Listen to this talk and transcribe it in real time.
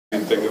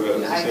think of it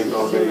as the same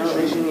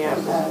elevation.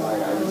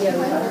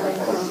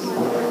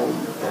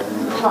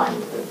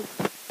 Fine.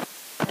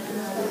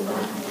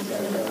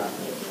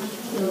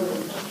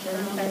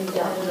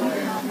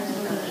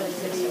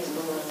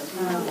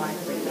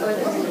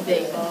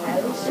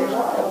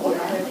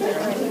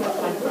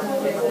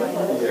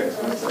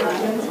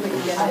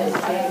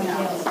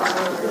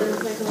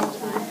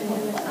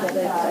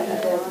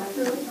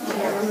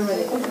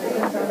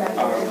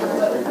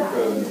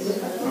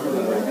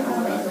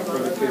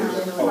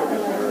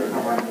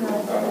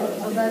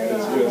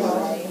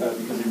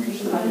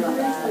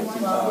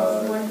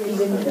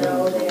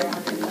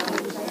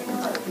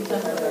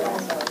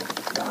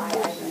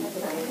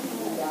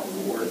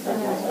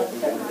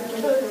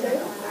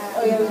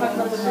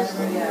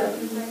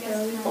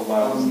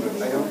 Allows the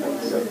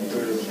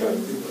subcomputer, but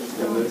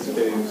in this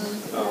case,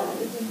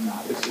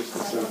 it's just a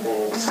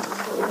simple,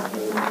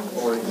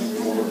 or it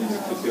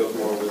deals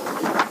more with the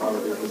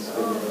property of the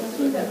stimulus.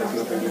 It has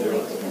nothing to do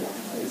with,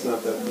 it's not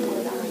that the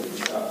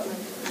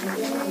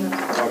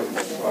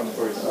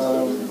auditory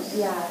system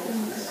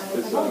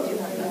is an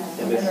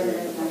initial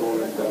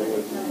component that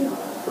would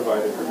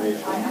provide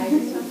information.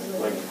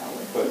 Like,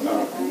 but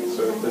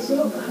so if this is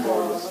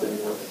more of a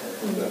stimulus,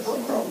 that's the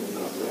problem,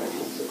 not the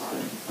actual system.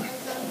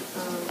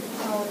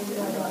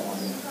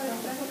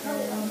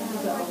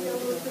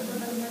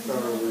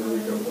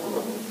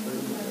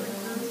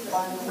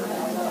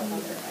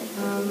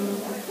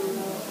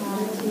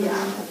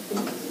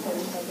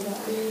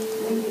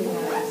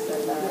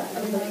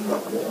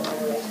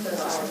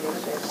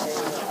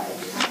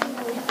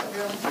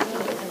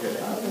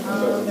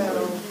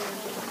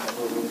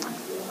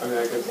 I mean,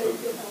 I guess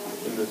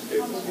in this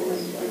case, it's more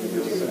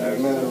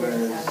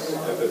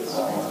if it's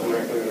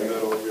directly in the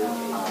middle of your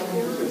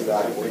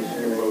exactly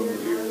both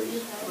ears.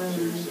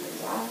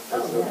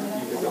 That's you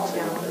get that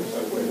same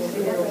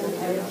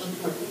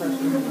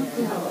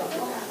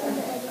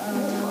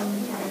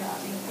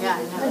Yeah, I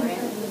know,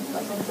 right?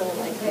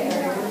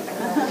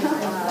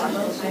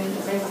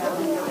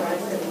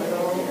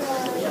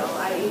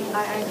 I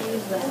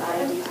use the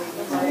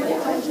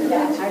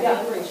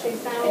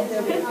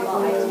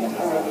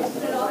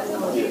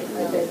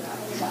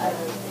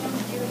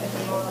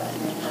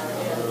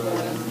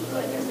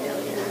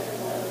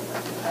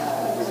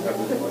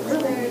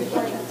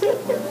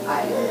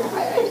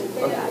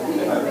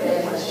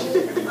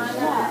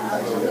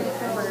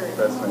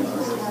that's my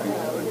sister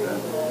like that.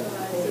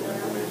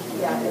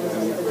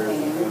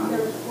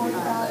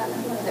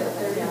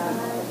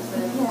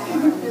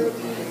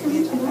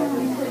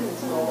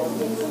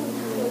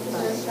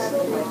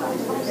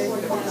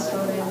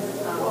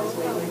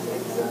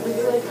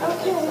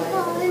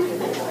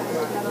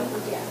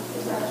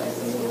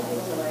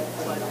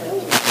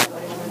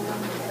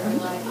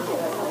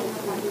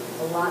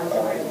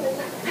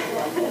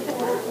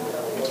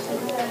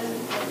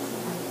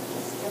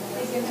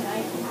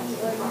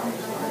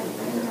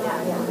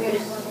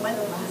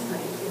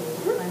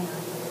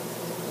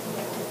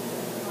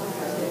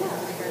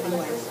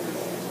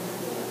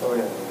 Oh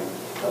yeah.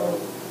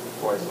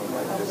 Twice on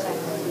like this.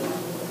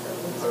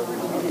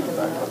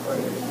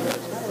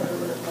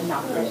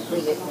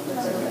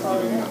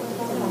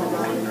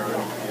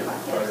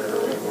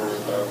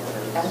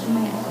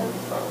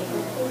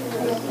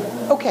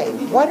 Okay,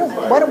 why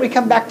don't we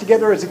come back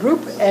together as a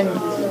group and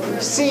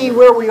see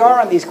where we are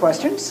on these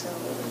questions?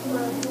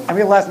 I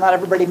realize not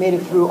everybody made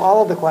it through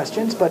all of the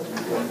questions, but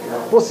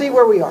we'll see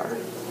where we are.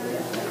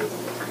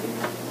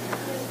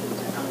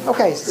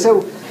 Okay,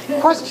 so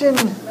question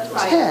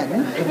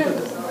 10.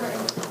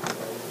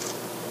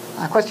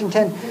 Question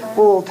 10,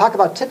 we'll talk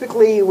about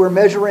typically we're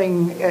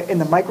measuring in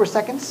the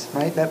microseconds,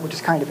 right? Which is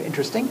kind of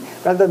interesting,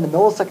 rather than the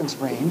milliseconds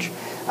range.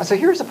 So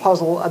here's a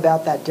puzzle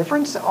about that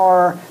difference.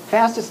 Our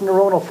fastest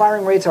neuronal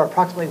firing rates are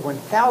approximately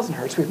 1,000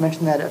 hertz. We've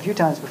mentioned that a few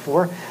times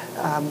before.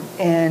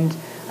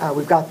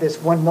 We've got this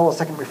 1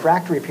 millisecond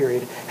refractory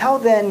period. How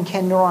then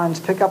can neurons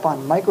pick up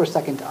on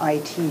microsecond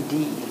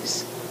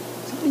ITDs?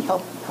 Somebody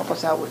help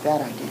us out with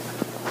that idea.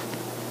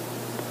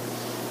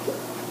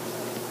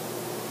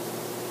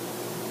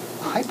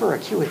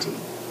 Hyperacuity,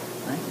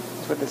 right?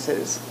 That's what this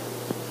is.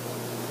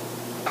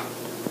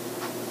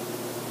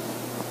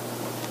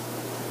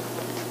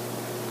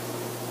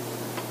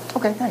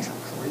 Okay, thanks.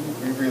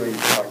 We really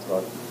talked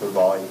about the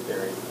volley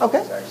theory.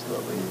 Okay. That's actually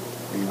what we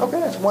Okay,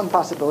 that's one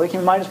possibility. Can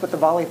you remind us what the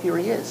volley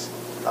theory is?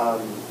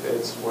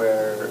 It's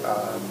where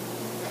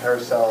hair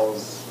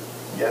cells,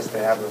 yes,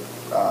 they have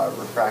a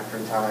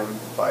refractory time,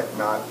 but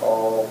not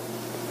all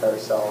hair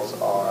cells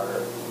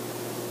are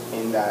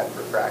in that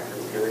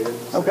refractory period.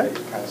 So Okay.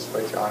 they kind of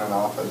switch on and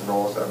off as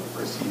roles of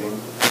receding.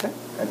 Okay.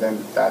 And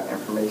then that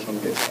information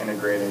gets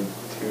integrated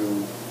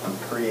to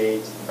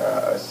create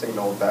a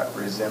signal that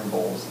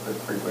resembles the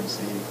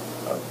frequency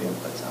of the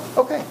input sound.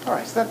 Okay, all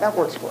right, so that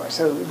works for us.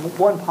 So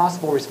one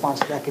possible response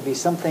to that could be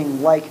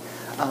something like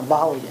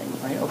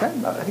volleying, right? Okay,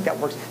 I think that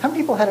works. How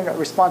many people had a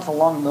response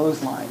along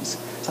those lines?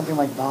 Something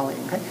like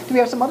volleying, okay? Do we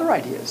have some other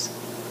ideas?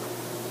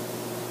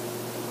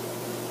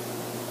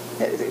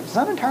 It's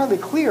not entirely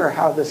clear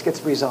how this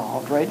gets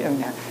resolved, right? I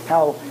mean,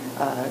 how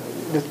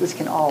this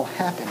can all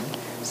happen.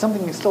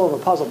 Something is still of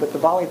a puzzle, but the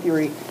volley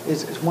theory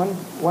is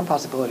one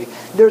possibility.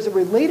 There's a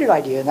related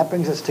idea, and that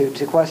brings us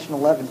to question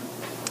 11,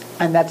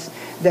 and that's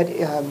that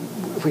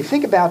if we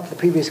think about the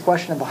previous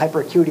question of the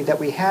hyperacuity that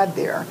we had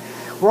there,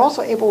 we're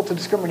also able to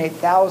discriminate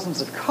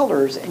thousands of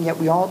colors, and yet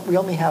we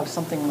only have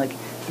something like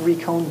 3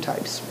 cone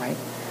types, right?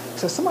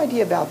 So some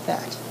idea about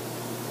that.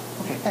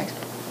 Okay, thanks.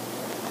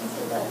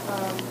 So that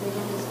we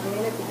can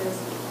discriminate it because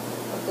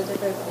of the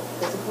different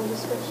physical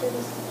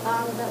descriptions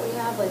that we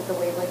have, like the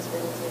wavelengths,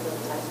 frequencies, and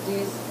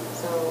intensities.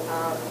 So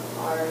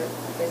our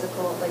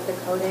physical, like the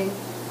coding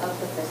of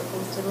the physical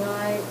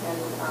stimuli and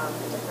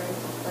the different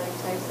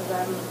types of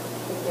them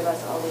can give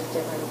us all these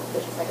different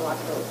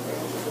psychological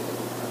experiences that we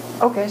can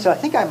have. Okay, so I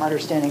think I'm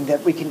understanding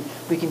that we can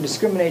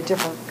discriminate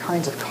different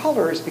kinds of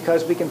colors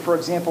because we can, for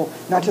example,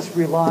 not just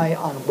rely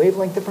on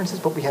wavelength differences,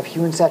 but we have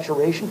hue and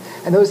saturation,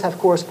 and those have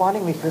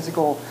correspondingly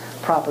physical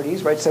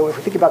properties, right? So if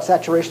we think about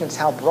saturation, it's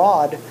how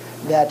broad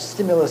that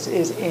stimulus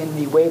is in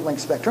the wavelength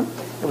spectrum.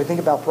 If we think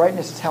about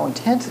brightness, it's how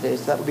intense it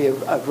is. That would be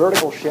a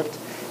vertical shift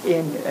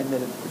in the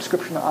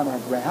description on our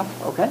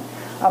graph, okay?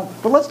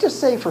 But let's just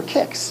say for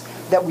kicks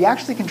that we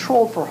actually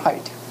controlled for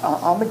height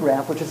on the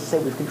graph, which is to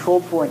say we've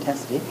controlled for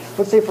intensity.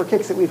 Let's say for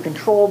kicks that we've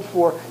controlled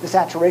for the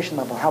saturation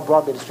level, how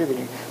broadly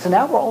distributed. So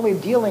now we're only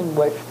dealing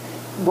with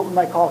what we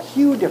might call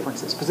hue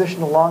differences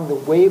positioned along the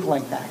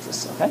wavelength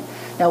axis, okay?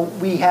 Now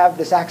we have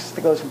this axis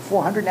that goes from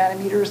 400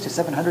 nanometers to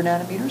 700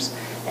 nanometers,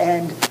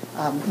 and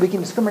we can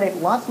discriminate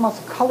lots and lots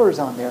of colors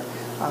on there.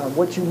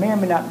 What you may or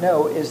may not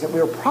know is that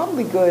we're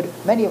probably good,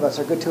 many of us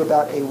are good to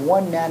about a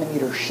 1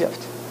 nanometer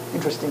shift.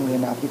 Interestingly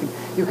enough,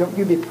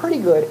 you'd be pretty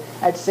good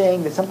at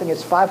saying that something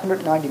that's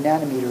 590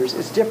 nanometers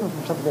is different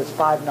from something that's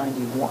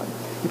 591.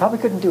 You probably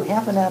couldn't do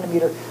half a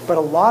nanometer, but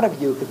a lot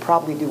of you could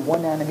probably do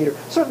 1 nanometer.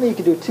 Certainly you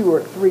could do 2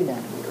 or 3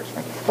 nanometers,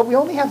 right? But we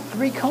only have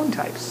 3 cone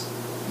types.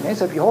 Okay?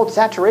 So if you hold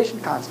saturation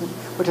constant,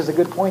 which is a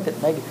good point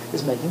that Meg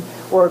is making,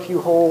 or if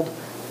you hold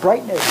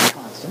brightness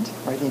constant,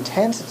 right, the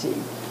intensity,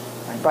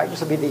 right,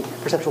 brightness would be the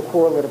perceptual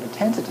correlate of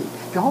intensity.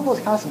 If you hold those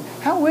constant,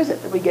 how is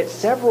it that we get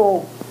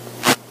several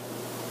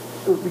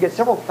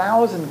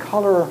thousand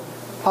color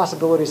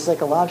possibilities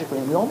psychologically,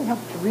 and we only have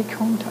 3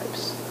 cone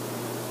types?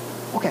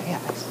 Okay, yeah,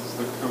 thanks.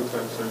 So the cone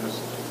types are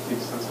just peak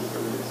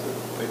sensitivity, so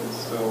they can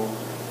still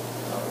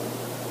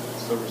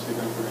receive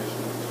information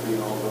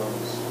between all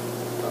those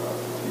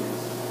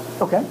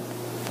peaks. Okay.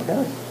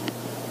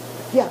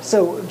 Yeah,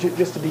 so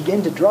just to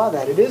begin to draw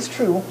that, it is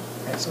true.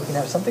 Right, so we can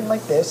have something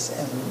like this,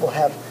 and we'll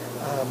have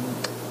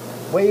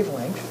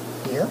wavelength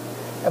here,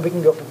 and we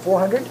can go from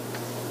 400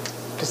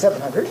 to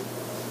 700.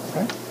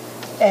 Okay.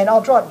 And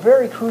I'll draw it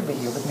very crudely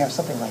here. We can have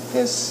something like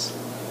this.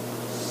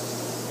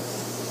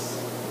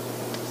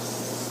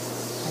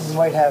 And you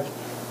might have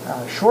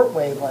short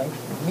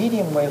wavelength,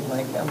 medium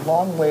wavelength, and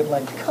long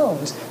wavelength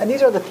cones. And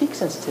these are the peak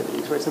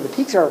sensitivities, right? So the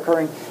peaks are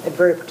occurring at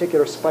very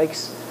particular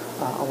spikes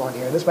along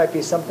here. This might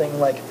be something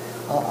like,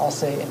 I'll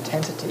say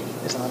intensity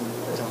is on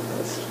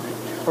this.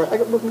 Or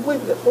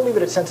we'll leave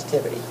it at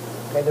sensitivity.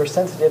 Okay, they're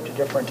sensitive to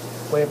different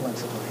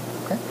wavelengths of light.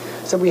 Okay,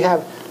 so we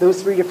have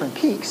those 3 different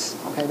peaks.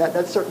 Okay,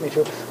 that's certainly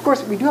true. Of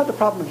course, we do have the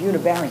problem of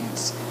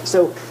univariance.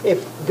 So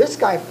if this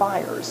guy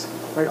fires,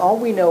 right, all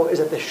we know is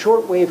that the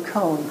short wave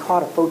cone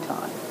caught a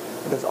photon.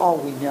 That's all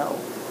we know.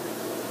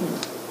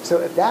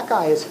 So if that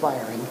guy is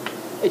firing,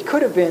 it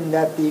could have been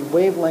that the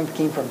wavelength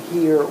came from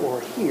here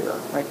or here,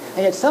 right?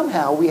 And yet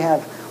somehow we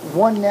have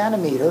 1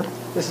 nanometer.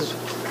 This is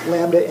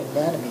lambda in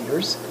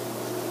nanometers.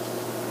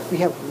 We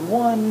have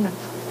 1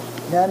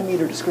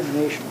 nanometer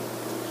discrimination,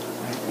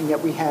 right? And yet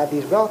we have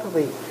these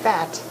relatively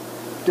fat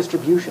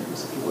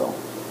distributions, if you will.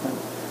 Right?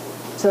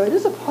 So it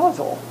is a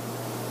puzzle.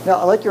 Now,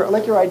 I like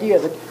your idea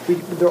that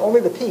they're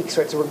only the peaks,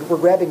 right? So we're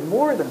grabbing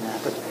more than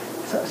that, but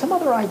some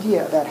other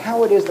idea about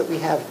how it is that we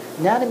have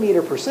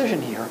nanometer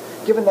precision here,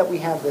 given that we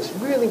have this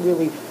really,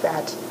 really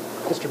fat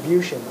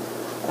distribution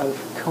of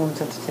cone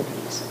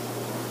sensitivities.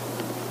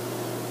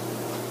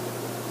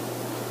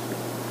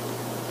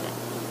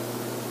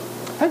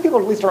 I think people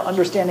at least are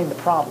understanding the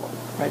problem,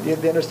 right?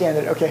 They understand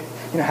that, okay,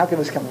 how can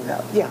this come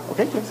about? Yeah,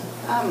 okay, yes.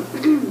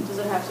 Does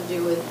it have to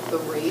do with the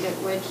rate at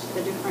which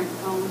the different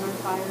cones are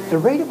firing? The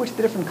rate at which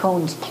the different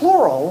cones,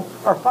 plural,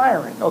 are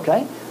firing,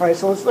 okay? All right,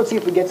 so let's see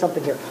if we get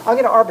something here. I'm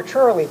going to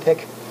arbitrarily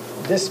pick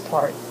this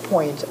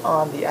point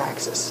on the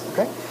axis,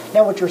 okay?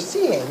 Now what you're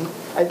seeing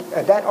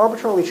at that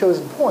arbitrarily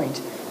chosen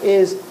point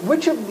is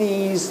which of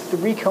these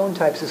 3 cone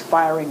types is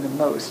firing the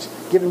most,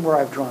 given where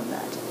I've drawn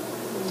that.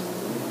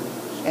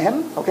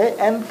 M, okay,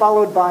 M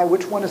followed by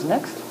which one is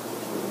next?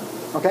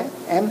 Okay,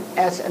 M,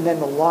 S, and then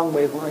the long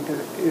wavelength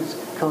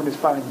cone is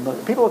firing the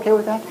most. Are people okay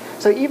with that?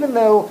 So even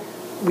though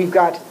we've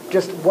got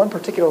just one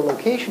particular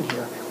location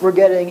here, we're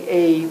getting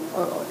a,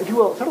 if you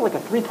will, sort of like a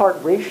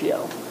 3-part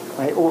ratio,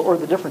 right? Or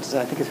the differences,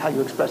 I think is how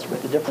you express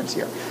the difference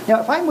here. Now,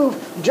 if I move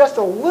just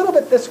a little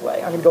bit this way,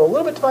 I'm going to go a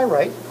little bit to my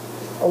right,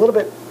 a little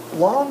bit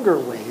longer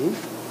wave,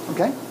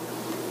 okay?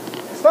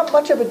 It's not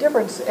much of a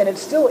difference, and it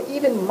still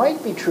even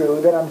might be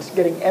true that I'm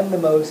getting M the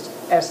most,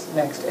 S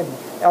next, and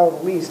L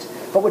the least.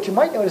 But what you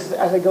might notice is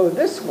as I go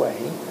this way,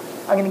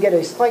 I'm going to get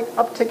a slight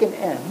uptick in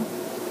N,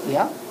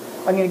 yeah?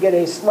 I'm going to get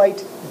a slight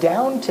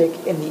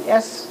downtick in the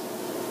S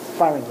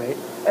firing rate,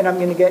 and I'm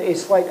going to get a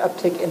slight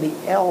uptick in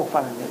the L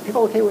firing rate.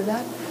 People okay with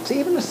that? So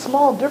even a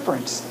small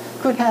difference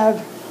could have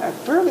a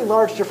fairly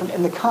large difference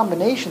in the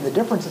combination, the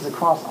differences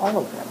across all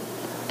of them.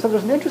 So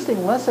there's an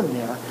interesting lesson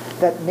there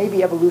that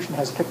maybe evolution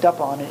has picked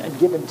up on and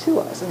given to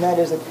us, and that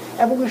is that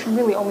evolution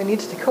really only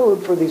needs to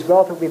code for these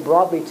relatively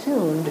broadly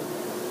tuned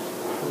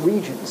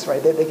regions,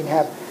 right? They can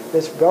have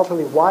this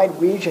relatively wide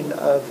region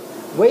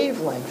of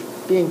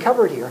wavelength being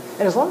covered here,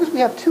 and as long as we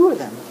have two of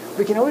them,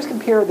 we can always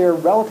compare their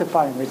relative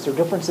firing rates, their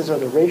differences or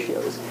their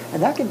ratios,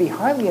 and that can be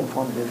highly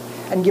informative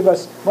and give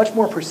us much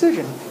more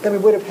precision than we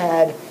would have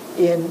had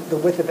in the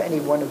width of any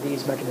one of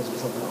these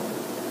mechanisms alone.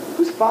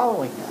 Who's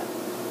following that?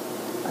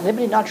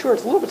 Anybody not sure?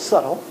 It's a little bit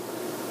subtle.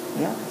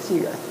 Yeah, I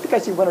think I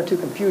see one or two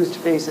confused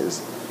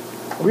faces.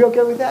 Are we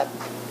okay with that?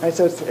 Right,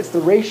 so it's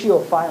the ratio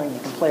of firing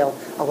that can play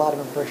a lot of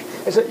information.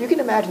 And so you can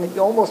imagine that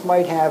you almost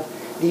might have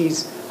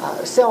these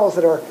cells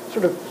that are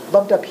sort of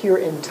bumped up here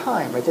in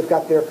time, right? They've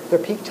got their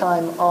peak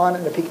time on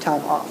and their peak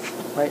time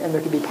off, right? And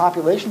there can be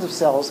populations of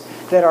cells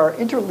that are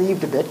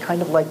interleaved a bit,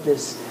 kind of like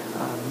this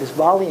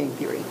volleying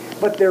theory.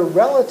 But their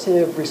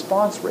relative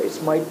response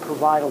rates might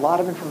provide a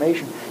lot of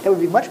information that would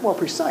be much more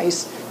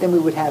precise than we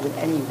would have in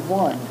any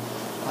one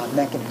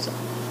mechanism.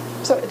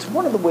 So it's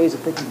one of the ways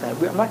of thinking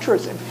about it. I'm not sure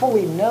it's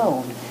fully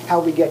known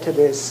how we get to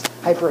this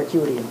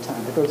hyperacuity in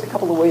time, but there's a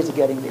couple of ways of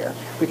getting there.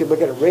 We could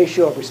look at a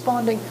ratio of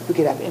responding. We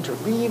could have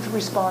interleaved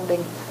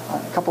responding,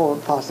 a couple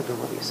of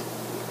possibilities.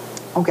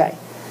 Okay,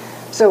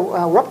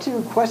 so we're up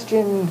to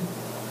question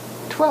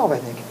 12, I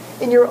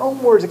think. In your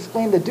own words,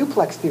 explain the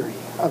duplex theory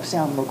of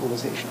sound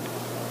localization.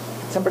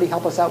 Somebody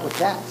help us out with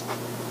that.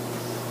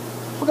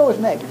 We'll go with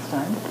Meg this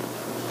time.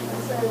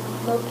 So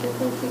low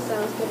frequency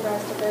sounds give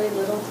rise to very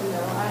little to no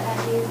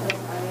IIDs.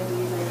 Those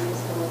IIDs are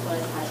used to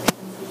localize high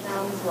frequency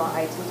sounds, while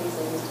ITDs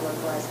are used to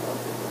localize low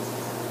frequency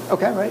sounds.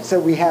 Okay, right. So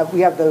we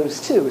have those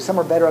two. Some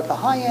are better at the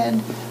high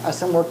end.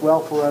 Some work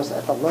well for us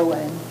at the low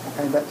end.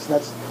 Okay,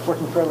 that's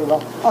working fairly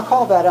well. I'll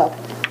call that up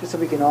just so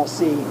we can all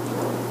see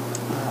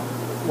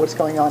what's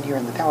going on here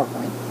in the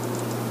PowerPoint.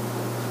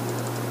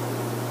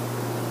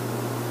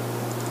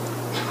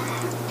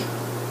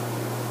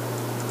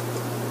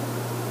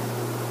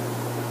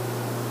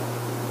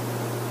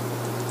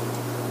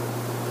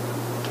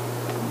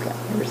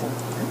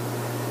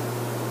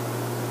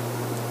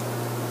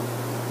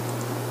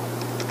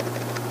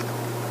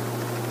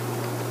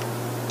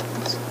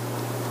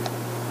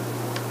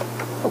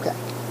 Okay.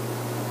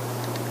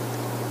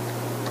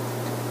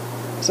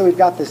 So we've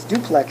got this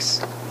duplex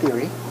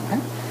theory, okay?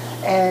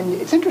 And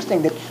it's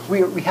interesting that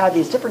we have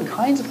these different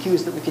kinds of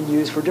cues that we can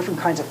use for different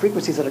kinds of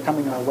frequencies that are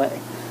coming our way.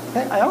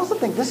 Okay? I also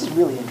think this is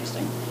really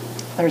interesting.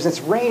 There's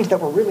this range that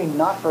we're really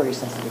not very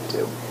sensitive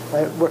to.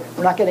 Right?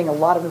 We're not getting a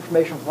lot of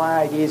information from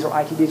IIDs or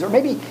ITDs, or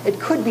maybe it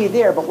could be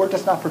there, but we're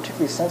just not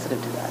particularly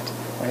sensitive to that.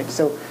 Right?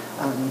 So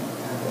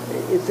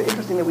it's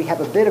interesting that we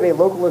have a bit of a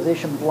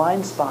localization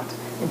blind spot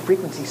in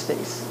frequency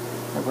space.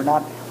 And we're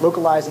not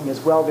localizing as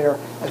well there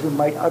as we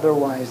might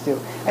otherwise do.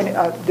 And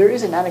there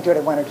is an anecdote I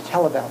wanted to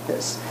tell about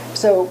this.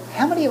 So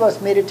how many of us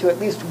made it to at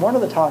least one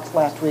of the talks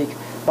last week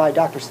by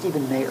Dr.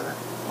 Stephen Mayer?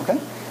 Okay?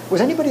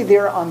 Was anybody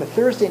there on the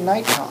Thursday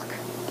night talk?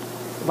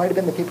 It might have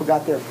been the people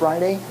got there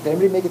Friday. Did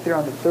anybody make it there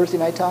on the Thursday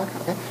night talk?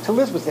 Okay. So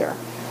Liz was there.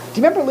 Do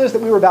you remember, Liz,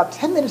 that we were about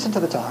 10 minutes into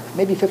the talk,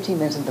 maybe 15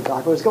 minutes into the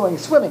talk? It was going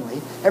swimmingly.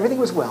 Everything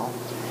was well.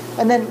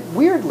 And then,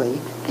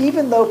 weirdly,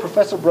 even though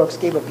Professor Brooks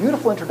gave a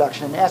beautiful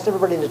introduction and asked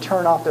everybody to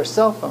turn off their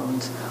cell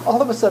phones,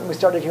 all of a sudden we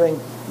started hearing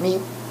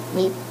meep,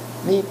 meep,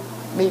 meep,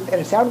 meep,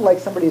 and it sounded like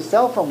somebody's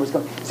cell phone was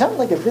going. It sounded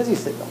like a busy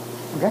signal.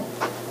 Okay.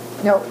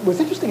 Now, what's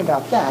interesting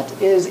about that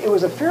is it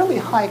was a fairly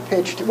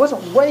high-pitched, it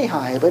wasn't way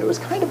high, but it was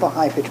kind of a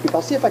high-pitched beep.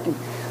 I'll see if I can,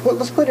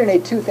 let's put in a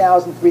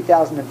 2,000,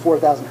 3,000, and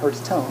 4,000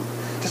 hertz tone,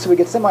 just so we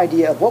get some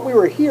idea of what we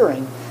were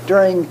hearing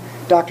during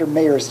Dr.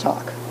 Mayer's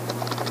talk.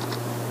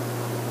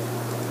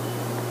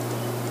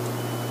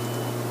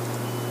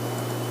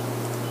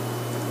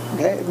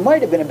 Okay, it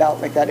might have been about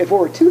like that. If it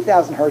were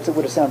 2,000 hertz, it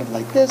would have sounded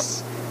like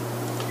this.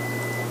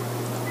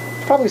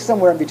 Probably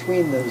somewhere in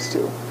between those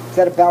two. Is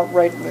that about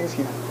right, Liz?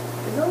 Yeah.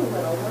 It's a little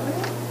lower.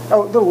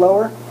 Oh, a little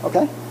lower?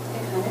 Okay. It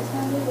kind of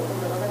sounded a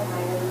little bit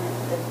higher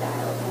than the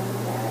dial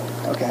tone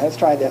there. Okay, let's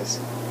try this.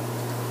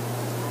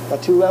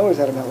 About too low, or is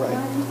that about right?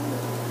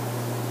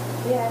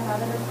 Yeah, I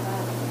have it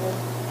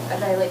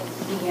as I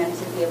began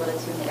to be able to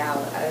tune it out,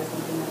 I was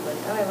thinking of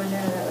I wonder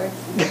how that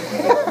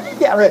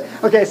works. Yeah, right.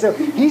 Okay, so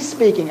he's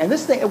speaking, and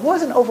this thing, it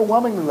wasn't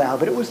overwhelmingly loud,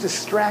 but it was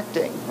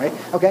distracting, right?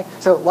 Okay,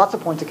 so lots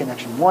of points of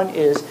connection. One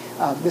is,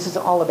 this is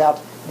all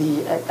about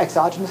the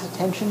exogenous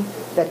attention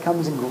that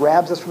comes and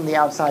grabs us from the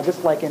outside,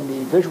 just like in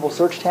the visual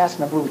search task.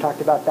 Remember we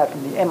talked about that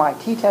from the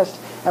MIT test,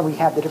 and we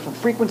have the different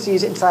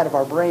frequencies inside of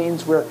our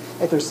brains where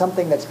if there's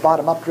something that's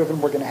bottom-up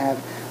driven, we're going to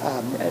have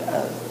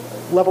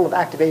level of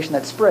activation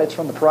that spreads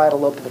from the parietal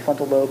lobe to the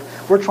frontal lobe.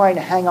 We're trying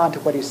to hang on to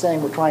what he's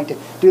saying. We're trying to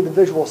do the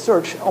visual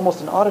search,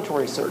 almost an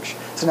auditory search.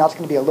 So now it's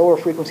going to be a lower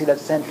frequency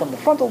that's sent from the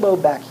frontal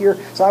lobe back here.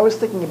 So I was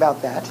thinking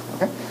about that.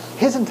 Okay?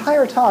 His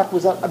entire talk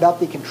was about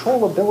the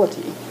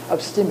controllability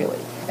of stimuli,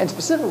 and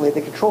specifically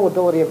the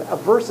controllability of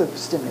aversive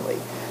stimuli.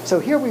 So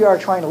here we are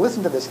trying to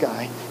listen to this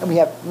guy, and we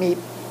have meep,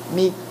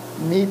 meep,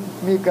 meep,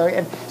 meep going.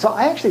 And so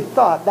I actually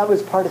thought that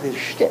was part of his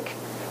shtick.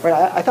 Right?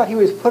 I thought he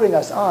was putting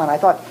us on. I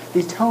thought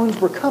these tones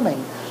were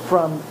coming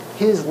from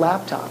his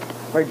laptop.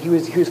 Right? He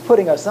was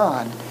putting us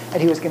on,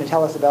 and he was going to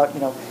tell us about,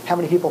 how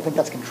many people think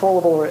that's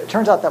controllable. Or it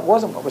turns out that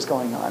wasn't what was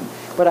going on,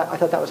 but I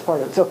thought that was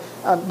part of it. So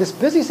this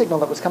busy signal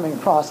that was coming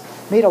across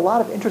made a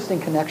lot of interesting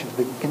connections.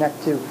 We can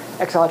connect to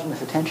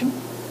exogenous attention.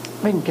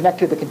 We can connect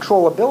to the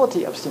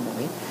controllability of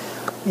stimuli.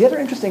 The other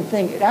interesting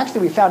thing, it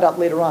actually we found out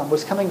later on,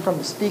 was coming from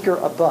the speaker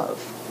above.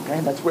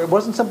 Okay? That's where it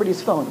wasn't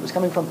somebody's phone. It was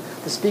coming from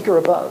the speaker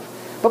above.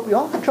 But we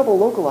all had trouble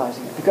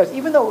localizing it, because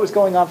even though it was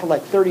going on for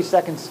like 30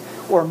 seconds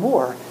or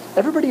more,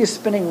 everybody is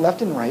spinning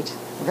left and right.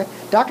 Okay?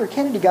 Dr.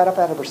 Kennedy got up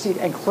out of her seat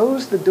and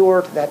closed the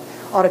door to that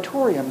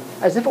auditorium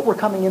as if it were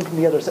coming in from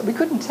the other side. We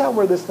couldn't tell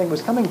where this thing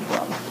was coming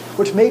from,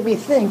 which made me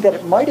think that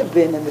it might have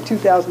been in the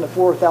 2,000 to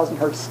 4,000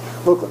 hertz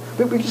local.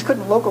 But we just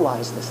couldn't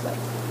localize this thing.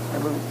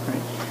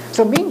 Right?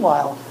 So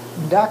meanwhile,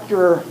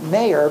 Dr.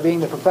 Mayer, being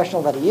the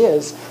professional that he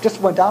is,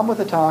 just went on with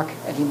the talk,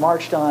 and he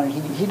marched on, and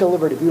he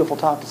delivered a beautiful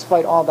talk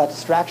despite all that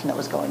distraction that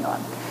was going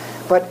on.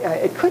 But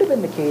it could have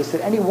been the case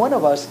that any one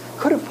of us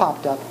could have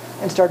popped up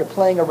and started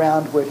playing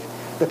around with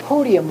the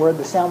podium where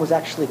the sound was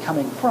actually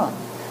coming from,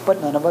 but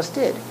none of us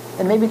did.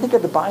 And it made me think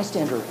of the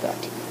bystander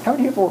effect. How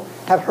many people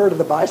have heard of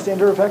the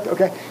bystander effect?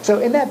 Okay, so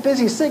in that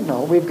busy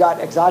signal, we've got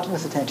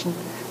exogenous attention,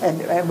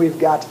 and we've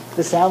got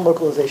the sound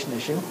localization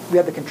issue. We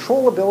have the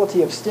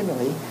controllability of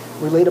stimuli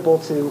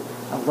relatable to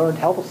learned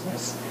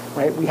helplessness.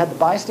 Right? We had the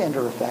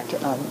bystander effect.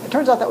 It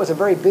turns out that was a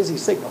very busy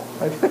signal.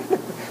 Right?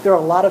 There are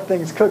a lot of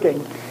things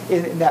cooking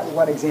in that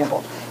one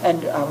example.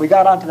 And we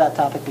got onto that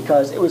topic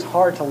because it was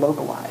hard to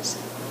localize.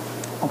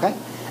 Okay?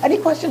 Any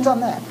questions on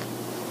that?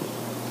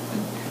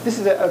 This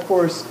is, of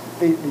course,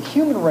 the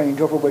human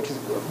range over which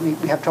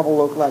we have trouble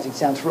localizing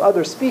sounds. For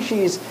other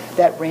species,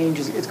 that range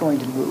is going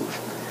to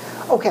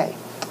move. Okay.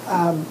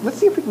 Let's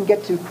see if we can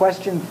get to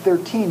question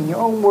 13. In your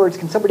own words,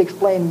 can somebody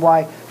explain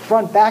why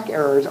front-back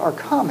errors are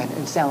common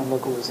in sound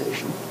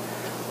localization?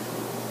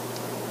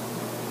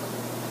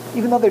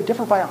 Even though they're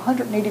different by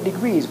 180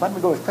 degrees. Why don't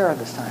we go with Clara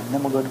this time, and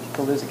then we'll go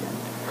to Liz again.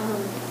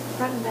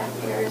 Front and back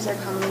errors are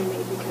commonly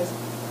made because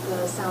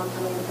the sound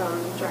coming from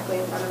directly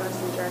in front of us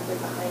and directly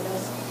behind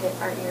us hit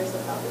our ears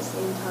about the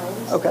same time.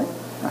 Okay.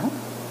 So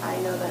I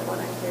know that when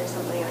I hear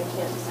something, I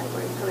can't decide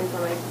where it's coming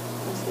from.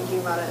 I'm thinking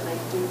about it, and I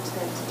do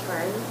tend to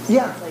turn. So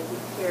Yeah. it's like you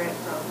hear it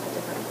from a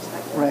different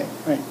perspective. Right.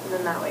 And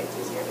then that way it's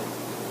easier to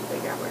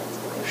figure out where it's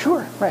coming from.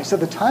 Sure, right. So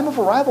the time of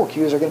arrival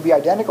cues are going to be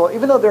identical,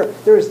 even though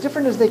they're as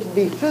different as they can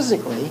be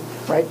physically,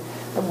 right?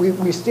 And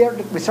we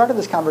started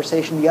this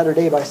conversation the other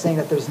day by saying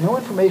that there's no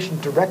information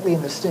directly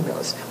in the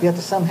stimulus. We have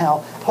to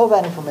somehow pull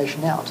that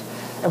information out.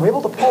 And we're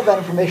able to pull that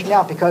information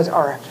out because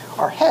our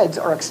heads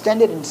are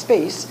extended in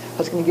space.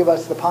 That's going to give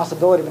us the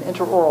possibility of an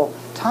interoral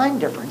time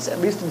difference, at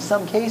least in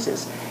some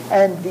cases,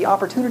 and the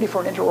opportunity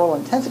for an interoral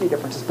intensity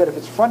differences. But if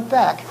it's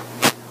front-back,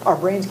 our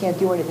brains can't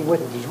do anything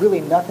with it. There's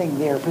really nothing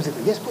there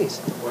physically. Yes, please.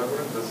 Why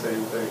wouldn't the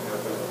same thing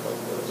happen like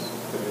this?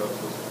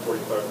 Stimulus is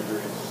 45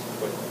 degrees,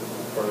 like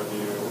in front of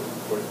you,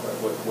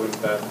 45.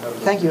 Wouldn't that happen?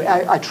 Thank you.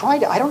 I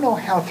tried. I don't know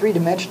how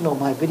three-dimensional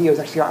my videos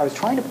actually are. I was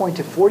trying to point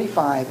to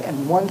 45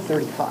 and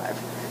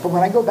 135. But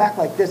when I go back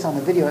like this on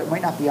the video, it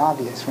might not be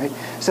obvious, right?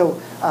 So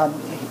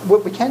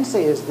what we can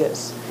say is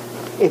this.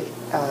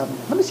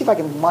 Let me see if I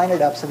can line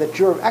it up so that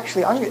you're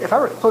actually, if I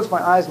were to close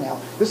my eyes now,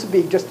 this would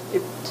be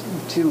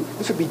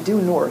this would be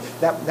due north.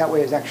 That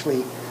way is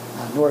actually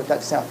north,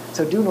 that's south.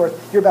 So due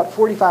north, you're about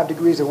 45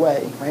 degrees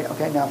away, right?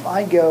 Okay, now if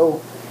I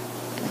go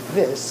like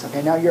this,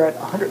 okay, now you're at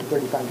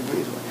 135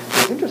 degrees away.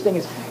 What's interesting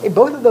is, in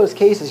both of those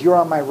cases, you're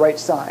on my right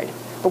side.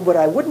 But what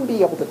I wouldn't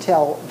be able to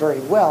tell very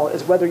well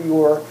is whether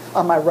you're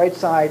on my right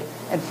side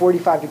and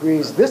 45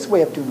 degrees this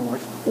way of due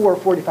north or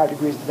 45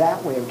 degrees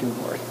that way of due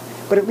north.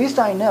 But at least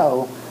I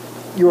know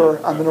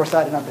you're on the north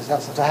side and not the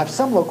south side. So I have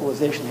some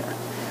localization there.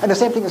 And the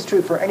same thing is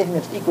true for anything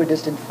that's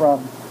equidistant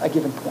from a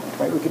given point,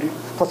 right? We could do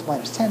plus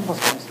minus 10,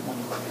 plus minus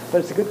 20. But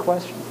it's a good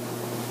question.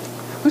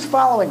 Who's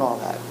following all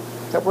that?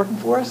 Is that working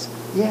for us?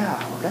 Yeah,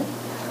 okay.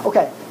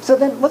 Okay, so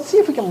then let's see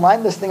if we can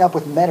line this thing up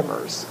with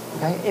metamers.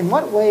 Okay? In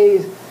what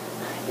ways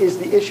is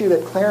the issue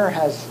that Claire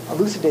has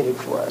elucidated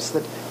for us,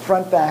 that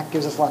front-back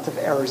gives us lots of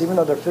errors, even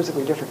though they're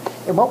physically different.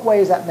 In what way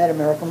is that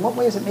metameric, and what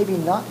way is it maybe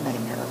not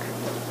metameric?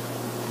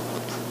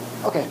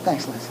 Okay,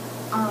 thanks, Liz.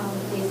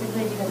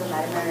 Basically, because a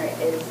metamer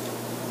is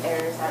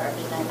errors that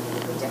represent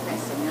physically different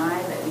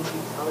stimuli, but we can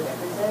tell the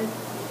differences.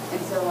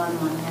 And so on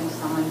one hand,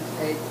 someone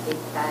could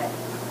think that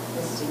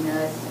the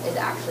stimulus is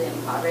actually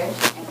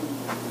impoverished, and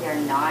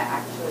they're not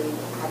actually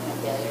having a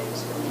failure to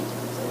discriminate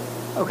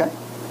differences. Okay.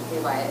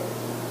 Why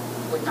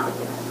would not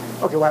be a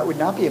metamer. Okay, why it would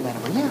not be a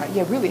metamer?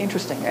 Yeah, really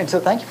interesting. And so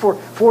thank you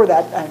for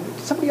that. And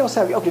somebody else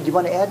have? Okay, do you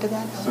want to add to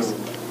that? So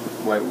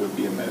white would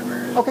be a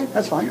metamer. Okay,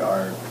 that's fine. We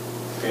are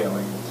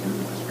failing to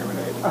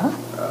discriminate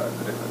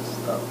the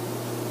difference of.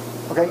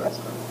 Okay,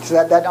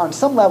 so that on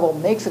some level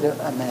makes it a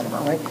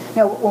metamer, right?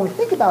 Now, when we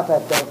think about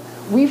that, though,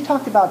 we've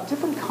talked about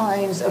different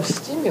kinds of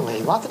stimuli,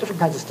 lots of different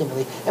kinds of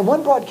stimuli. And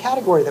one broad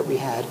category that we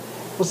had,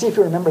 we'll see if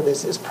you remember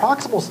this, is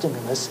proximal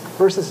stimulus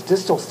versus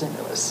distal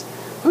stimulus.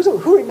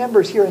 Who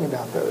remembers hearing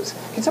about those?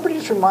 Can somebody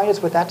just remind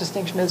us what that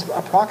distinction is?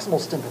 A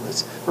proximal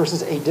stimulus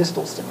versus a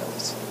distal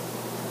stimulus.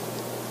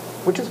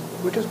 Which is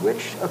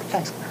which? Okay,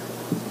 thanks, Claire. A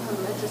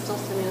distal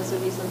stimulus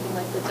would be something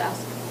like the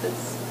desk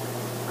that's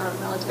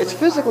relatively It's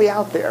physically far.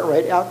 out there,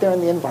 right? Out there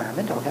in the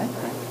environment, okay?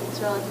 It's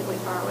relatively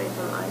far away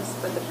from us,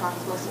 but the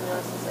proximal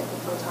stimulus is like the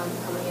photons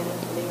coming in and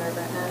hitting our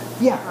retina.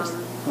 Yeah,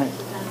 right.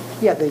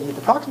 Yeah, the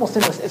proximal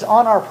stimulus is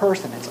on our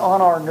person. It's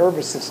on our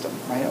nervous system,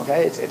 right?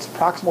 Okay, it's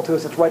proximal to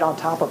us. It's right on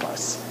top of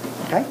us,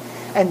 okay?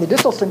 And the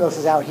distal stimulus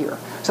is out here.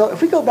 So if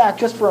we go back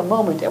just for a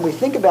moment and we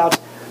think about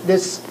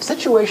this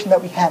situation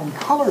that we had in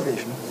color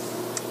vision,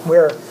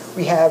 where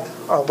we have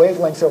our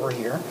wavelengths over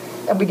here,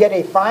 and we get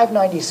a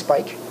 590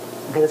 spike,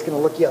 okay, that's going to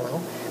look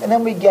yellow, and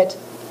then we get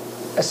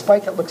a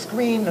spike that looks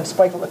green and a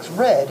spike that looks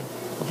red.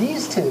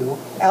 These two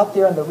out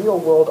there in the real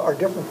world are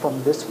different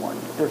from this one.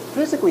 They're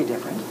physically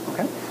different,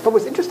 okay? But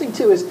what's interesting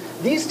too is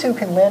these two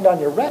can land on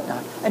your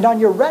retina, and on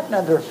your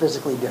retina they're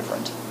physically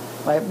different,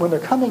 right? When they're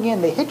coming in,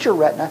 they hit your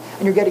retina,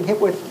 and you're getting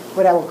hit with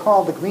what I will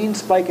call the green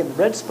spike and the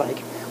red spike,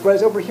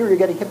 whereas over here you're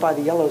getting hit by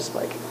the yellow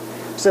spike.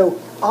 So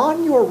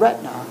on your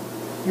retina,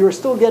 you're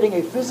still getting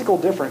a physical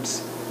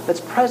difference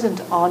that's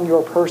present on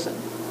your person.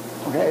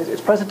 Okay,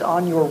 it's present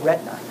on your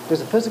retina.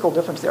 There's a physical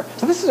difference there.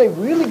 So this is a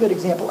really good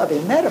example of a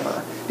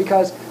metamer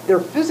because they're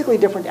physically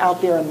different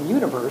out there in the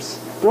universe.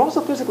 They're also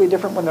physically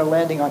different when they're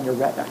landing on your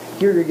retina.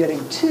 Here you're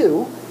getting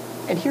 2,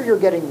 and here you're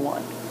getting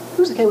 1.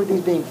 Who's okay with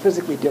these being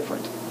physically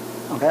different?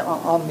 Okay,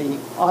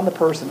 on the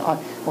person,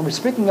 when we're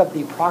speaking of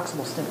the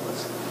proximal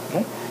stimulus.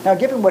 Okay. Now,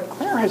 given what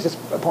Claire has just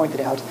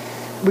pointed out,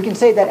 we can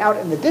say that out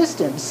in the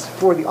distance,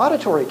 for the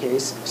auditory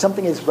case,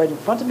 something is right in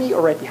front of me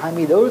or right behind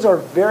me. Those are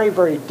very,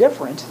 very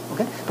different.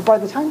 Okay? But by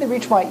the time they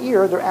reach my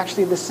ear, they're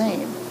actually the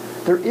same.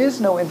 There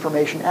is no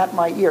information at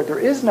my ear. There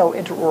is no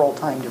interoral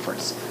time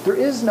difference. There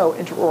is no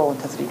interoral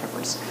intensity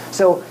difference.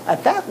 So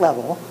at that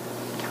level,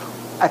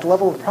 at the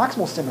level of the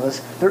proximal stimulus,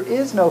 there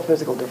is no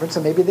physical difference,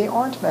 so maybe they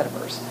aren't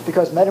metamers,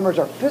 because metamers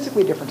are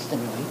physically different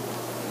stimuli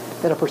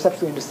that are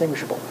perceptually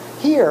indistinguishable.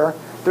 Here,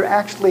 they're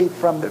actually,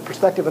 from the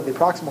perspective of the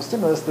proximal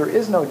stimulus, there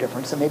is no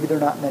difference, so maybe they're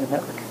not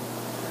metametric.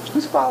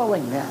 Who's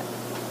following that?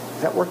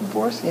 Is that working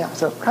for us? Yeah,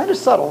 so kind of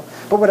subtle,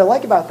 but what I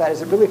like about that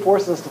is it really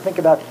forces us to think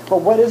about, well,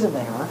 what is a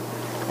metamer?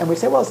 And we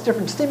say, well, it's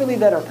different stimuli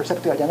that are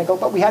perceptually identical,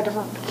 but we have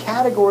different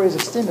categories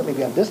of stimuli.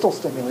 We have distal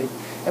stimuli,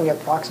 and we have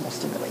proximal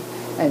stimuli.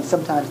 And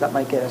sometimes that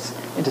might get us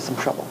into some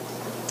trouble.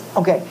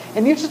 Okay,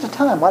 in the interest of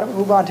time, why don't we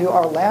move on to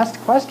our last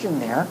question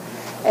there.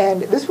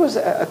 And this was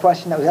a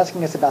question that was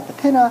asking us about the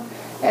pinna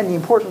and the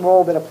important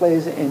role that it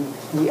plays in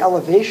the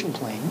elevation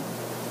plane.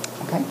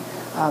 Okay,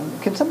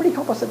 can somebody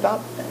help us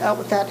out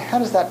with that? How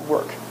does that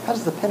work? How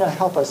does the pinna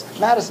help us?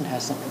 Madison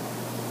has something.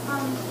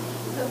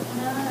 So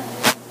pinna is...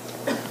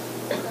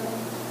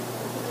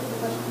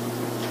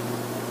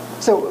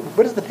 So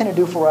what does the pinna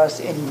do for us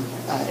in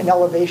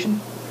elevation?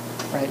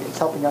 Right, it's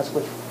helping us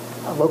with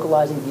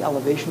localizing the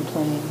elevation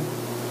plane.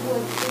 Well,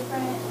 it's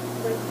different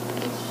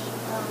with each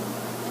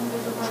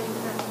individual body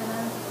different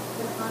pinna.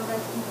 The convex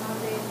and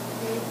convex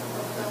phase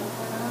of the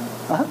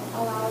pinna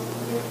allows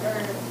you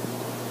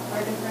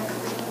or different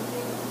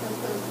frequencies because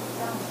those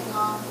bouncing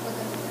off with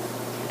a different.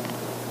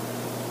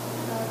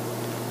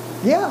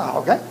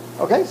 Yeah.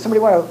 Okay. Somebody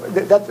want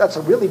to? That's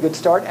a really good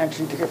start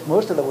actually to get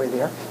most of the way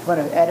there. You want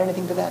to add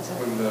anything to that?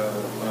 When the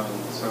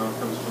sound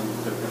comes from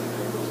different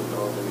angles of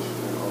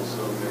elevation, it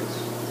also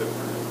makes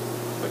different,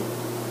 like,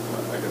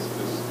 I guess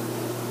just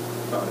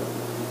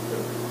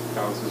it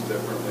bounces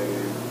differently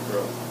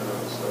throughout the pinna,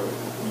 so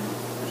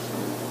you're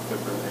seeing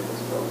different angles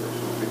of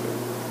elevation would be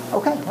good.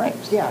 Okay, right.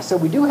 Yeah. So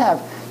we do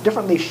have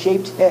differently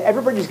shaped.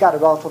 Everybody's got a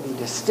relatively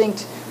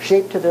distinct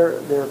shape to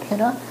their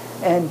pinna.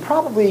 And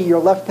probably your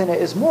left pinna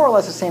is more or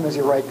less the same as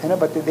your right pinna,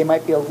 but they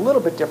might be a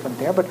little bit different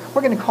there. But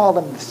we're going to call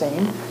them the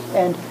same.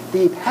 And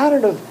the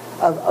pattern of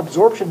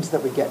absorptions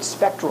that we get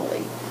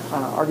spectrally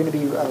are going to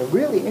be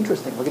really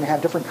interesting. We're going to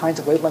have different kinds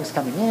of wavelengths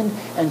coming in,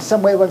 and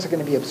some wavelengths are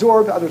going to be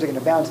absorbed, others are going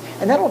to bounce.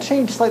 And that'll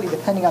change slightly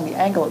depending on the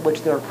angle at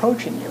which they're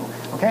approaching you.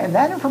 Okay? And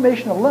that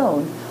information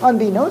alone,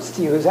 unbeknownst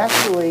to you, is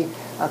actually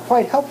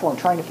quite helpful in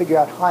trying to figure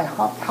out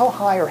how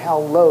high or how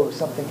low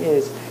something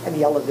is in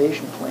the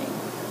elevation plane.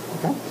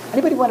 Okay.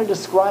 Anybody want to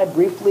describe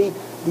briefly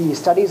the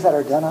studies that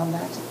are done on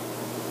that?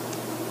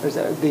 There's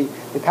the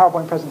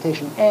PowerPoint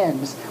presentation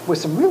ends with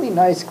some really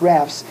nice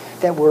graphs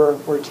that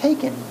were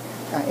taken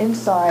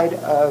inside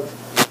of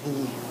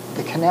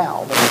the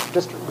canal,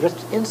 just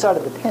inside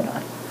of the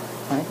pinna.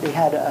 Right? They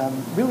had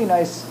really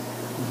nice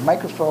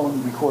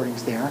microphone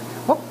recordings there.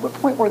 What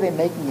point were they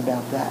making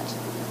about that?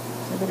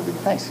 Anybody?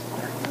 Thanks.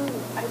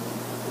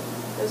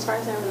 as far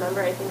as I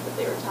remember, I think that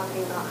they were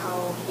talking about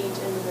how each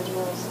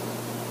individual's,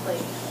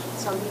 like,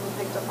 some people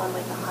picked up on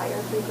like the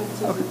higher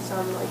frequencies and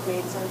some like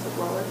made sense of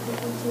lower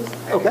frequencies.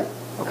 Okay.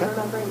 I'm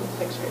remembering the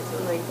pictures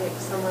and like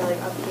some were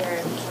like up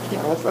here. And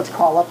Yeah, let's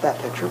call up that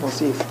picture. We'll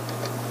see if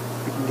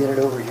we can get it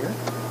over here.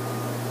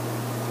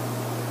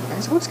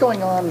 Okay, so what's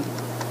going on?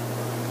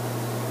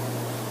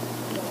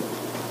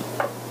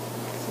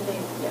 so they,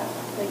 yeah,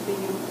 like the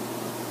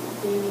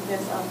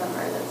uniqueness of them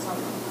are that some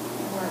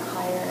were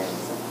higher and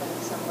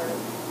some were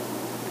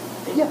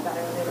they did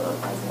better when they were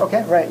localized.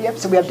 Okay, right. Yep.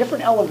 So we have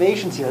different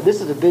elevations here.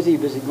 This is a busy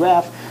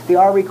graph. They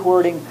are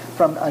recording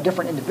from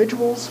different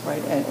individuals,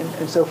 right,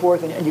 and so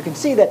forth. And you can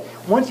see that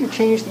once you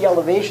change the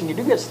elevation, you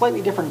do get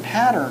slightly different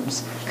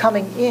patterns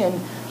coming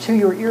in to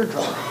your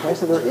eardrum. Right.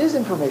 So there is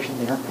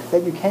information there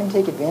that you can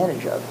take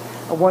advantage of.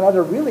 One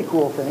other really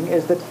cool thing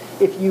is that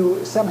if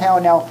you somehow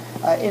now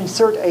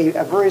insert a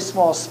very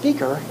small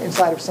speaker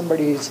inside of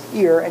somebody's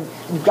ear and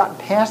you've gotten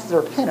past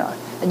their pinna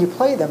and you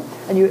play them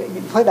and you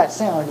play that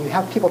sound, you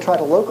have people try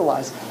to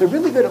localize. They're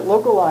really good at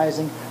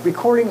localizing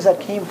recordings that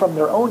came from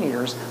their own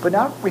ears, but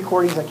not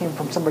recordings that came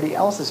from somebody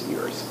else's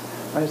ears.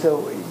 Right?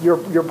 So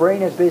your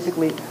brain has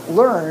basically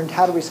learned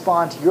how to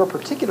respond to your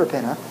particular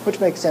pinna,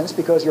 which makes sense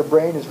because your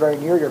brain is very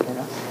near your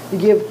pinna. You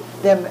give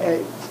them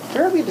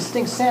fairly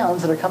distinct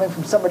sounds that are coming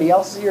from somebody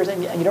else's ears,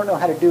 and you don't know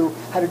how to do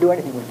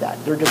anything with that.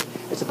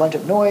 It's a bunch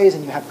of noise,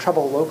 and you have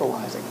trouble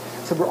localizing.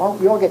 So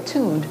we all get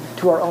tuned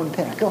to our own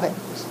pinna. Go ahead.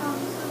 So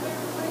they're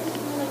referring to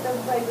like the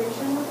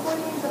vibration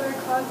recordings that are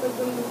caused like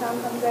when the sound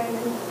comes in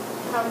and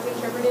how it's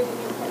interpreted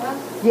in your pinna.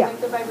 Yeah.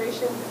 Like the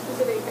vibration,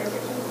 specific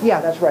vibration.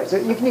 Yeah, that's right. So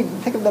you can even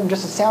think of them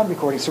just as sound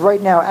recordings. So right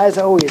now, as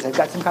always, I've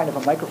got some kind of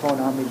a microphone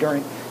on me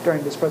during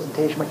this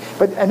presentation.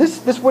 And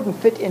this wouldn't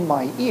fit in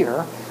my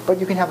ear, but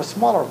you can have a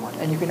smaller one,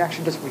 and you can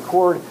actually just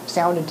record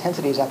sound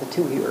intensities at the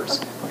two ears.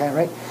 Okay,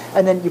 right?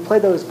 And then you play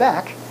those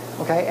back.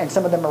 Okay, and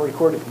some of them are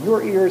recorded from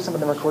your ears, some of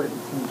them are recorded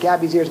from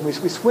Gabby's ears, and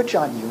we switch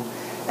on you.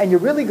 And you're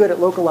really good at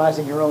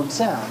localizing your own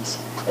sounds,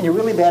 and you're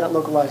really bad at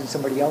localizing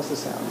somebody else's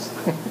sounds,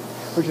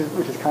 which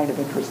is kind of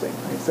interesting.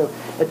 Right? So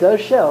it does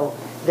show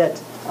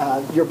that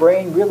your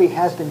brain really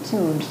has been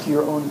tuned to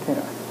your own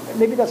pinna.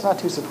 Maybe that's not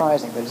too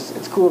surprising, but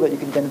it's cool that you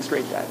can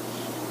demonstrate that.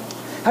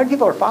 How many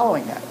people are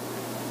following that?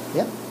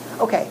 Yeah?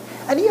 Okay.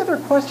 Any other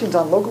questions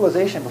on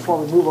localization before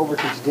we move over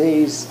to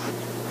today's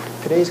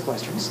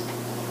questions?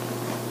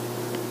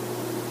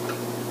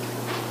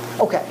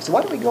 Okay, so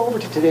why don't we go over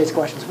to today's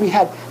questions? We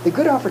had the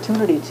good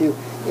opportunity to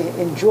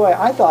enjoy,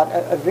 I thought,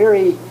 a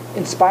very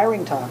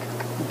inspiring talk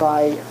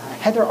by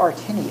Heather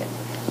Artinian.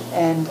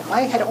 And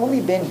I had only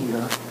been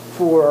here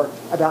for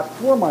about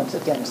 4 months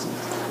at Denison.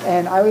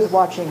 And I was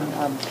watching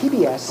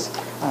PBS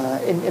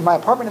in my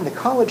apartment in the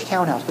college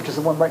townhouse, which is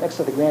the one right next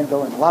to the Grand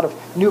Building. A lot of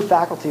new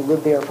faculty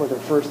lived there for their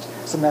first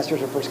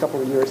semesters or first couple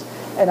of years.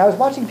 And I was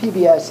watching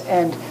PBS,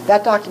 and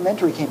that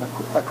documentary came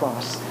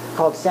across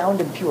called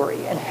Sound and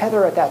Fury. And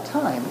Heather at that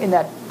time, in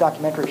that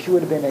documentary, she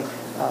would have been a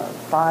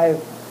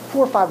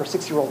 4, 5, or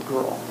 6-year-old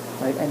girl.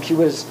 Right? And she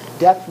was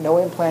deaf, no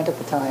implant at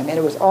the time. And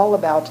it was all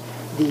about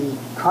the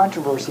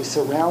controversy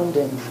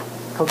surrounding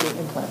cochlear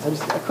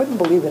implants. I couldn't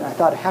believe it. I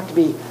thought I have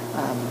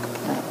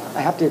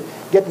to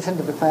get this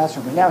into the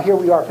classroom. And now here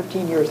we are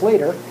 15 years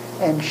later,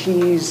 and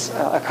she's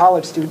a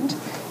college student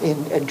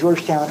in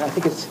Georgetown. I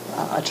think it's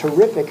a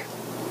terrific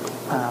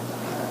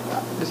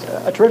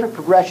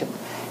progression.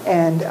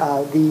 And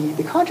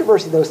the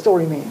controversy, though, still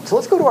remains. So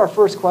let's go to our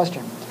first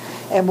question.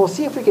 And we'll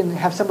see if we can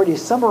have somebody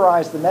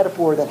summarize the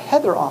metaphor that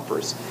Heather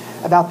offers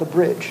about the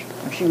bridge.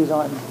 She was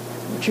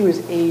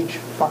age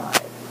 5.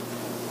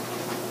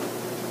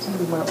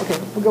 Okay,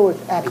 we'll go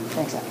with Abby.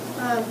 Thanks, Abby.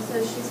 So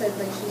she said,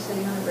 like, she's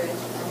sitting on a bridge,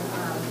 and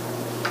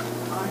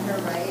on her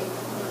right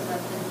was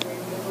like the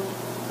disabled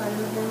side of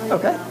the family.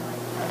 Okay. Like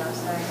her left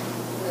side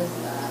was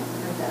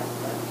her deaf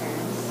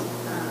parents,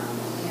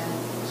 and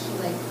she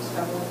like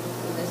struggled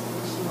with this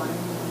because she wanted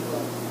to do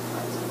both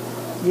parts of the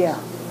world. Yeah.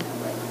 She didn't know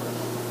like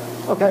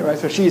which. Okay, right.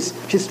 So she's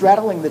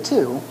straddling the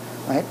two,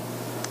 right?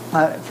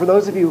 For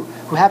those of you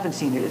who haven't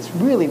seen it, it's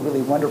really,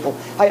 really wonderful.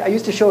 I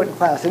used to show it in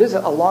class. It is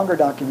a longer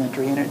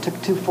documentary, and it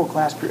took 2 full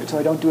class periods, so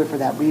I don't do it for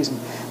that reason.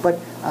 But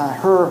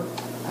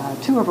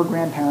 2 of her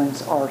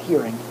grandparents are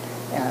hearing.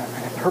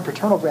 Her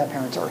paternal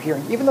grandparents are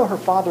hearing, even though her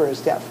father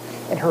is deaf,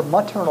 and her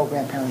maternal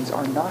grandparents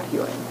are not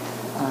hearing.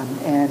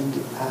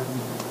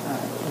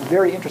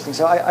 Very interesting.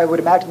 So I would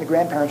imagine the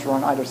grandparents were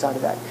on either side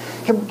of that.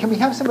 Can we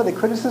have some of the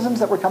criticisms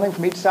that were coming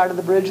from each side of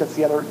the bridge? That's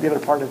the other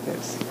part of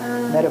this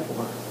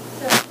metaphor.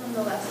 So from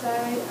the left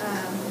side,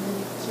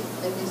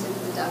 they said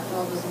the deaf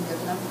world wasn't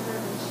good enough for her,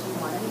 but she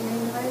wanted a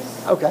hearing device.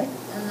 Okay.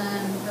 And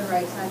then the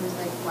right side was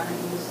like, why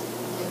don't you just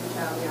give the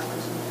child the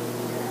opportunity to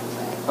hear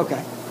outside?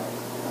 Okay.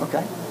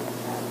 Okay.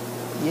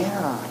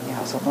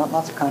 Yeah. So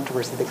lots of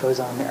controversy that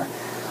goes on there.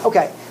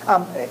 Okay.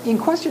 In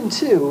question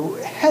 2,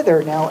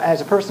 Heather, now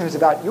as a person who's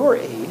about your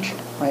age,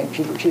 right?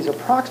 She's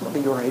approximately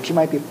your age. She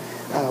might be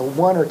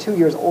 1 or 2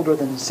 years older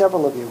than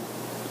several of you.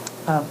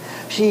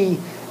 She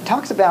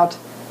talks about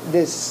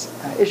this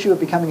issue of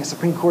becoming a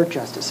Supreme Court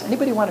justice.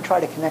 Anybody want to try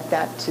to connect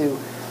that to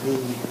the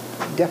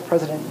deaf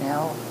president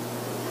now,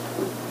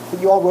 that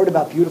you all wrote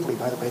about beautifully,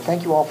 by the way.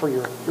 Thank you all for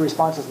your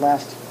responses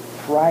last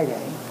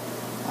Friday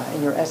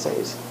in your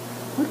essays.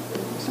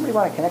 Somebody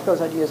want to connect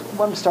those ideas?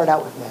 Why don't we start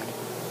out with that?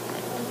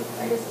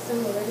 I guess the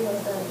similarity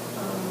was that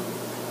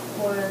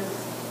was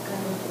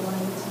kind of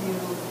wanting to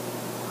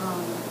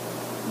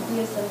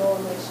deassemble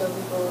and like show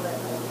people that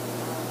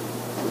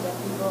deaf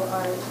people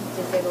are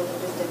disabled in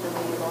just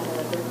differently able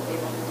and that they're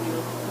able to do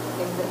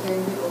things that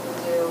hearing people can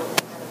do and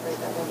kind of break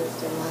that negative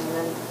stigma. And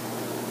then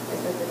I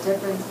said the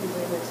difference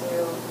between the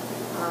two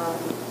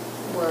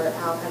were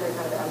how Heather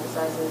kind of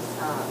emphasizes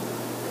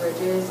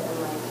bridges and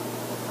like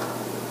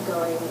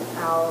going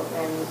out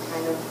and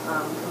kind of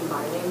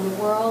combining the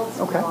worlds.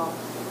 Okay. While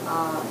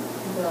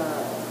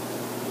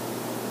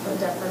the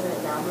Deaf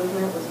President Now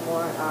movement was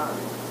more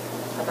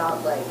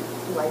about like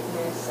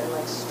likeness and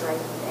like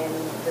strength in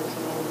the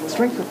community.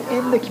 Strength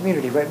within the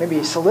community, right?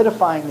 Maybe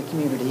solidifying the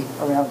community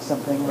around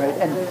something, right?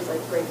 And there's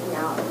like breaking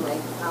out and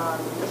like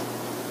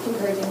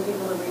encouraging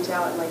people to reach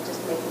out and like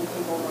just making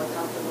people more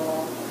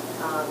comfortable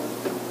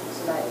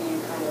so that you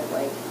kind of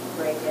like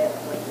break it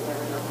and like you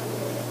never know how to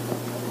get it.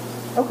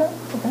 Okay.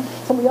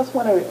 Somebody else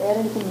want to add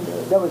anything?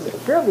 That was a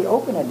fairly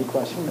open-ended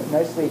question, but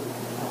nicely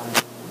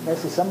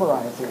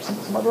summarized there.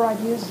 Some other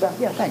ideas about?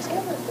 Yeah, thanks. I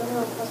have a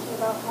general question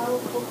about how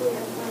cochlear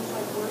implants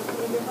like work. Can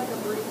you give like a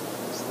brief?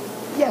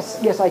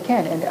 Yes, I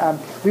can, and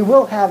we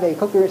will have a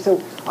cochlear. So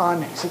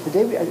the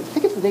day I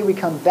think it's the day we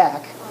come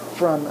back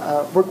from.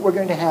 We're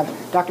going to have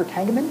Dr.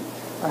 Tangeman.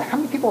 How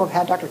many people have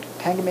had Dr.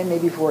 Tangeman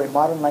maybe for a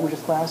modern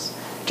languages class?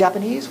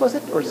 Japanese was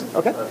it, or is it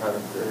okay? I've had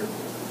him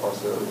for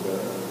also the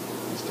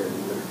Eastern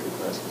literature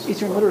classes.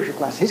 Eastern literature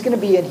class. He's going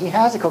to be in. He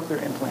has a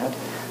cochlear implant.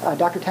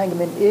 Dr.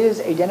 Tangeman is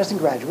a Denison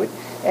graduate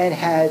and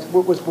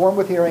was born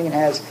with hearing and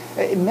has,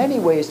 in many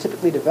ways,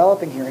 typically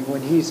developing hearing.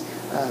 When he's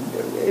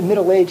in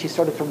middle age, he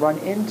started to run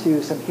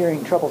into some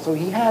hearing trouble. So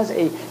he has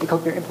a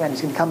cochlear implant.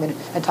 He's going to come in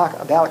and talk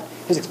about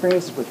his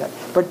experiences with that.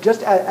 But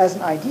just as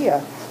an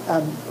idea,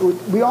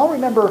 we all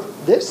remember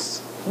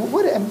this.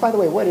 And by the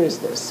way, what is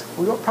this?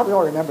 We probably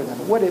all remember that.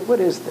 But what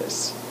is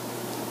this?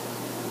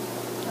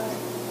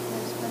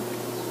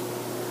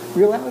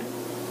 Real loud?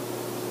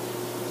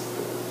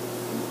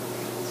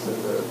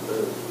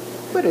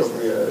 What is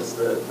this?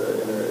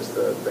 It's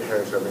the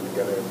hairs rubbing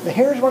together. The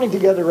hairs running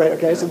together, right?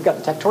 Okay, so we've got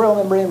the tectorial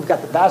membrane, we've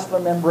got the basilar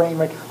membrane,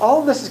 right? All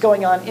of this is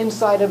going on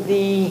inside of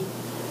the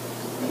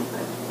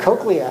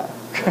cochlea.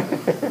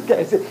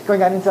 Okay, it's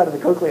going on inside of the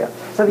cochlea.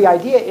 So the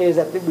idea is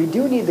that we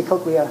do need the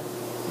cochlea.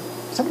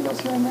 Is somebody else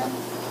hearing that?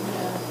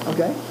 Yeah.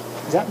 Okay.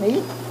 Is that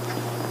me?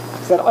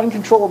 It's that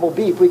uncontrollable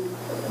beep.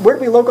 Where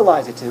do we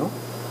localize it to?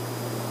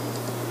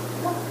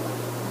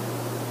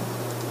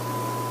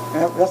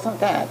 No, that's not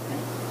that.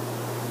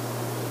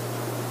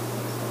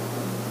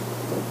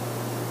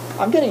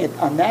 I'm getting it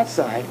on that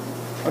side.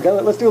 Okay,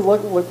 let's do a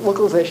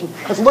localization.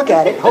 Let's look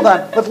at it. Hold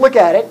on. Let's look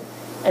at it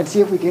and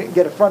see if we can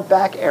get a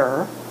front-back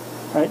error,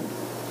 right?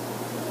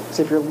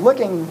 So if you're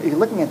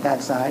looking at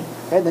that side,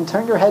 okay, then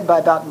turn your head by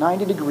about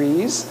 90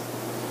 degrees.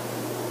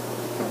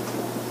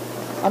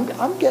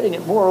 I'm getting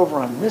it more over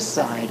on this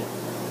side.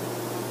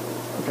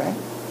 Okay.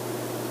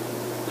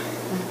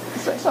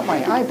 It's not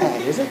my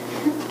iPad, is it?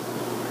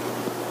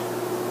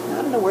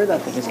 I don't know where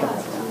that thing is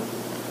coming from.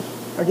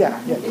 Oh, yeah.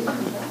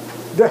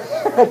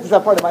 That's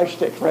not part of my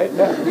shtick, right?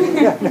 No,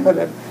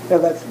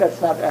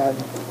 that's not.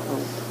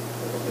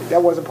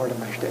 That wasn't part of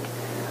my shtick.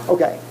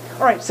 Okay.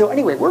 All right. So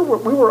anyway, we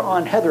were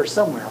on Heather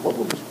somewhere.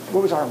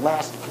 What was our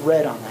last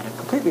thread on that? I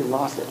completely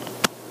lost it.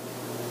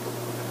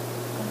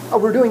 Oh,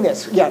 we're doing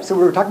this. Yeah. So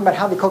we were talking about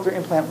how the cochlear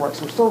implant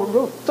works. We're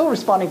still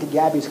responding to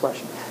Gabby's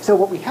question. So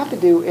what we have to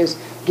do is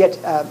get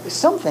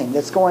something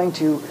that's going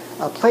to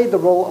play the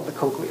role of the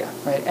cochlea,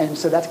 right? And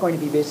so that's going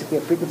to be basically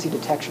a frequency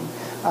detection.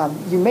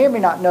 You may or may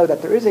not know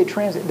that there is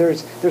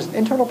there's an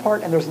internal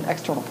part and there's an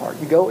external part.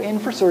 You go in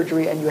for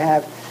surgery and you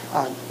have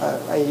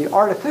a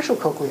artificial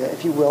cochlea,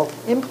 if you will,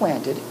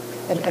 implanted,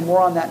 and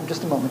more on that in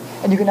just a moment.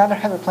 And you can either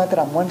have it planted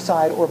on one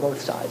side or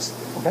both sides.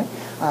 Okay?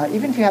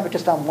 Even if you have it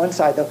just on one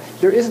side, though,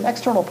 there is an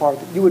external part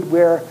that you would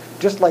wear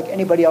just like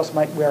anybody else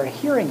might wear a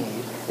hearing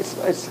aid.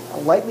 It's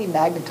lightly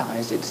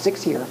magnetized. It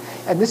sticks here.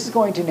 And this is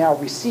going to now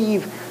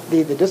receive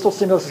the distal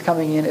stimulus is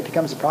coming in. It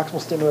becomes a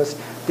proximal stimulus.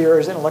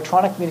 There's an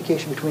electronic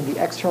communication between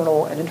the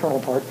external and internal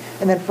part.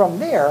 And then from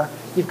there,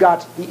 you've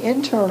got the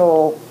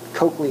internal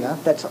cochlea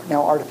that's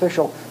now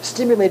artificial,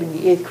 stimulating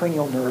the eighth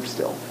cranial nerve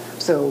still.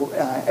 So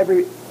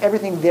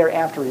everything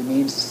thereafter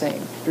remains the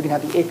same. You're going to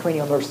have the eighth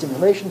cranial nerve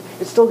stimulation.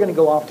 It's still going to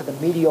go off to the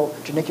medial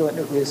geniculate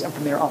nucleus and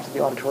from there off to the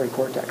auditory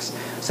cortex.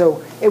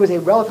 So it was a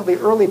relatively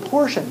early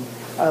portion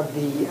of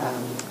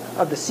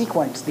the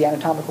sequence, the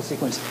anatomical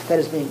sequence, that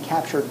is being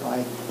captured by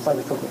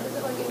the cochlea. Is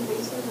it like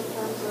invasive in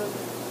terms of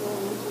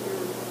going into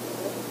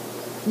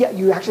your... Yeah,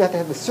 you actually have to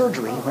have the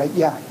surgery, right?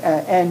 Yeah,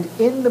 and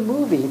in the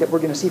movie that we're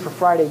going to see for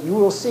Friday, you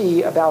will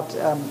see about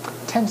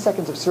 10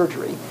 seconds of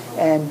surgery.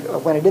 And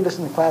when I did this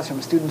in the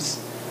classroom, students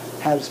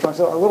had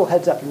a little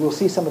heads up. You will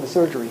see some of the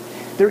surgery.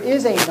 There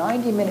is a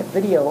 90-minute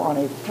video on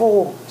a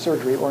full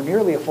surgery, or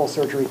nearly a full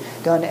surgery,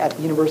 done at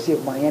the University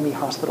of Miami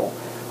Hospital.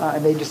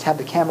 And they just have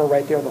the camera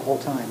right there the whole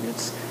time.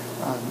 It's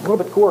a little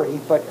bit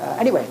gory, but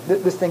anyway,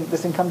 this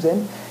thing comes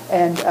in.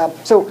 And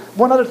so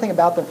one other thing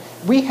about them,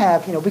 we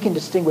can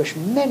distinguish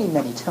many,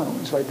 many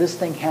tones, right? This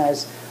thing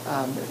has,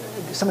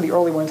 some of the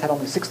early ones had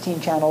only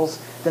 16 channels,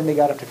 then they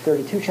got up to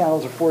 32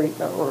 channels or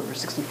 40 or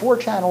 64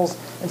 channels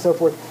and so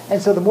forth. And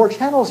so the more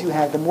channels you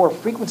have, the more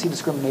frequency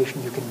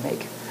discrimination you can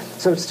make.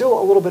 So it's still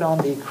a little bit on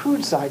the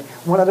crude side.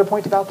 One other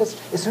point about this,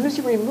 as soon as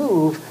you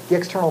remove the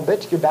external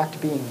bit, you're back to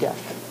being deaf.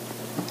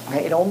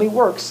 Okay? It only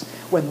works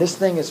when this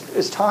thing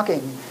is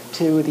talking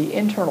to the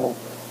internal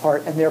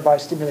part and thereby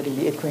stimulating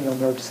the 8th cranial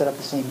nerve to set up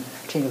the same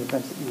chain of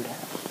events that you would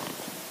have.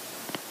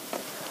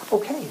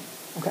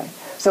 Okay.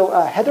 So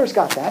Heather's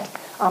got that.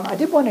 I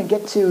did want to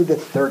get to the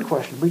third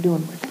question. I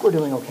think we're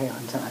doing okay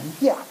on time.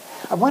 Yeah.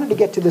 I wanted to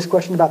get to this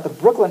question about the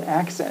Brooklyn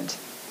accent.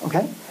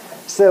 Okay?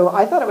 So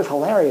I thought it was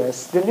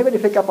hilarious. Did anybody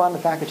pick up on the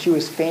fact that she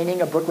was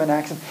feigning a Brooklyn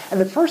accent?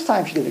 And the first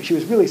time she did it, she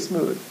was really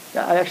smooth.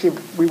 I actually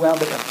rewound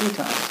it a few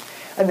times.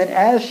 And then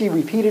as she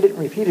repeated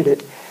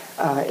it,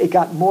 it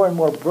got more and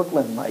more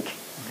Brooklyn-like,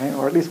 okay?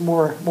 Or at least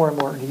more and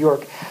more New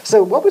York.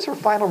 So what was her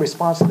final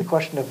response to the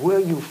question of where are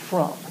you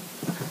from?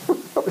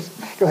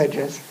 Go ahead,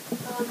 Jess. She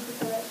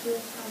said that she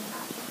was from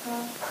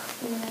Africa,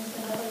 and then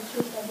said that she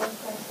was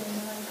divorced by saying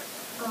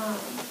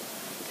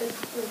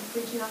it's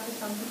reaching out to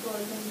some people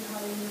is maybe how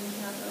you're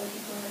reaching out to other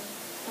people,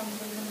 some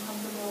people are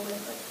uncomfortable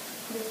with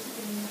this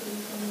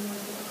communication, being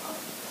more difficult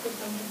for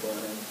some people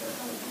than for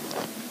other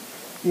people.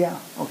 Yeah,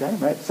 okay,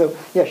 right. So,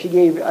 yeah, she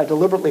gave a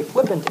deliberately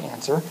flippant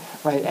answer,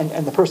 right,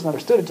 and the person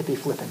understood it to be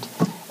flippant.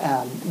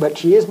 But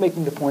she is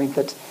making the point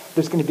that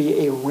there's going to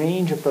be a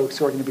range of folks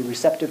who are going to be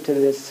receptive to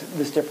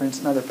this difference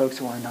and other folks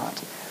who are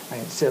not,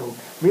 right? So,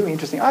 really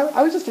interesting.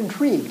 I was just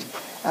intrigued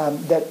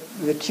that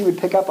she would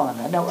pick up on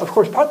that. Now, of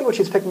course, partly what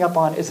she's picking up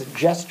on is a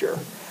gesture,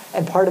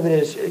 and part of it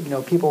is,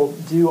 people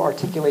do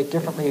articulate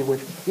differently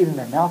with even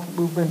their mouth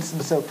movements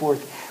and so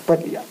forth.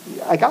 But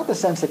I got the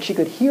sense that she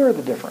could hear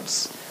the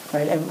difference.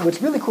 Right? And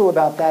what's really cool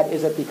about that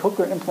is that the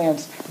cochlear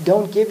implants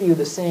don't give you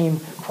the same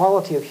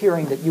quality of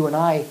hearing that you and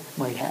I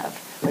might have,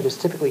 right, as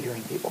typically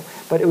hearing people.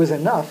 But it was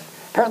enough.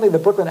 Apparently the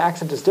Brooklyn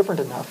accent is different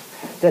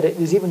enough that it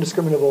is even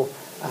discriminable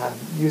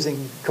using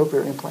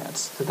cochlear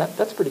implants. So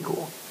that's pretty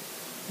cool.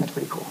 That's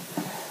pretty cool.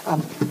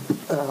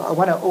 I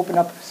want to open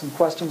up some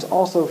questions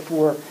also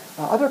for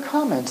other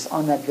comments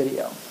on that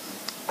video.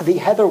 The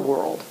Heather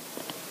world.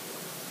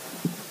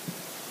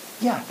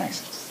 Yeah,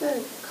 thanks. Just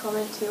a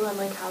comment too on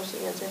how she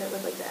answered it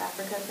with the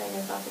Africa thing.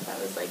 I thought that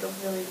was a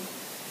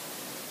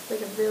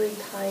really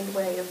kind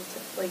way of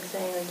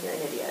saying you're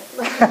an idiot.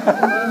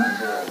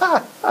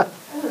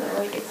 I don't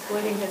know,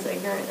 exploiting his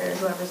ignorance or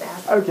whoever's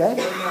asking. Okay.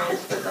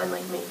 But then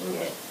making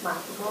it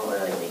laughable or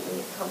making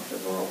it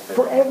comfortable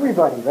for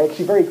everybody, right?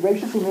 She very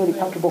graciously made it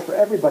comfortable for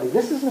everybody.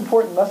 This is an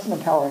important lesson in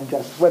Empowering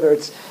Justice, whether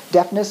it's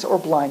deafness or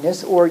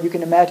blindness, or you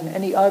can imagine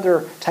any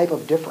other type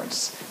of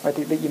difference, right,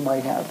 that you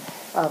might have.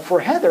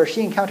 For Heather,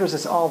 she encounters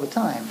this all the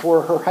time.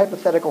 For her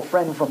hypothetical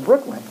friend from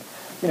Brooklyn,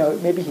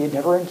 maybe he had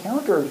never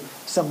encountered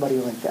somebody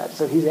like that.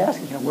 So he's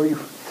asking, where are you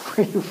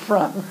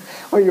from?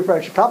 Where are you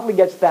from? She probably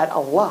gets that a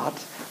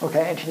lot,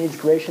 okay, and she needs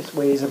gracious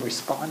ways of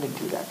responding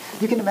to that.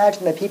 You can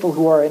imagine that people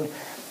who are in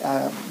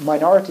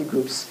minority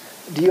groups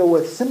deal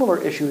with similar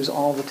issues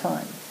all the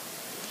time,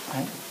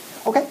 right?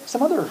 Okay,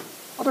 some other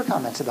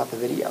comments about the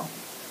video.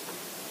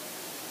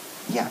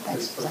 Yeah,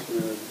 thanks.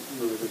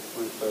 Really good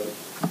point that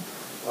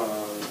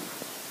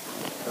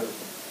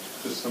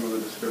just some of the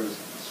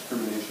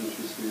discrimination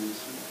she sees,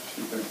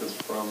 she thinks it's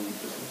from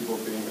just people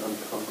being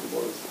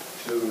uncomfortable.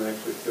 She doesn't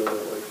actually feel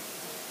that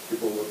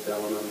people look down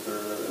on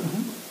her.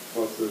 And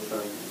most of the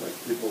time,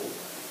 people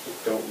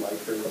don't like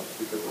her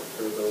because of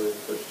her ability,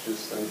 but she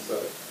just thinks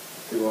that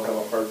people have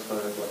a hard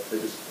time, they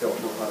just don't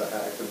know how to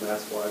act, and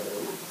that's why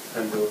they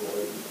tend to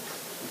avoid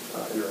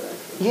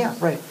interaction. Yeah,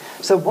 right.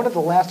 So one of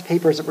the last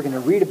papers that we're going to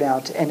read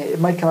about, and it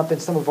might come up in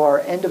some of our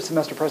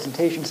end-of-semester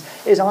presentations,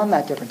 is on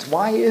that difference.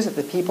 Why is it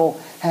that people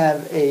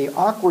have a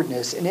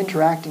awkwardness in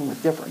interacting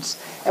with difference?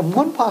 And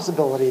one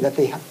possibility that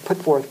they put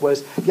forth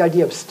was the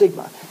idea of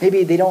stigma.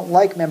 Maybe they don't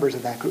like members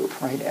of that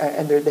group, right?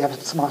 And they have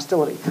some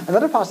hostility.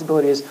 Another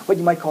possibility is what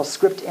you might call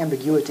script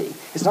ambiguity.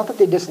 It's not that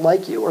they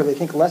dislike you or they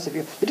think less of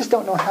you. They just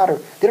don't know how to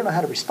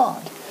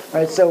respond.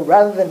 Right? So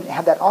rather than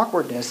have that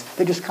awkwardness,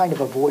 they just kind of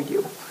avoid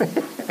you.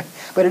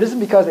 But it isn't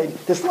because they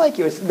dislike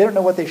you, they don't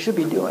know what they should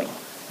be doing.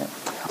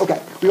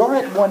 Okay, we are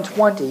at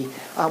 1:20.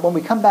 When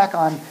we come back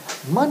on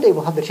Monday,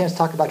 we'll have the chance to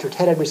talk about your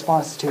TED-Ed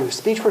response to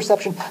speech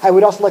perception. I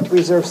would also like to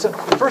reserve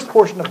the first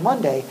portion of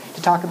Monday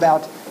to talk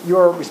about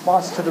your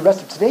response to the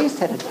rest of today's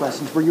TED-Ed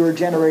questions, where you are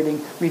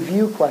generating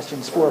review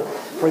questions for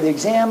the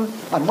exam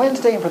on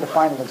Wednesday and for the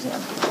final exam.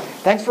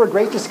 Thanks for a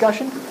great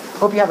discussion.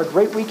 Hope you have a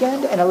great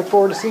weekend, and I look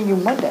forward to seeing you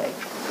Monday.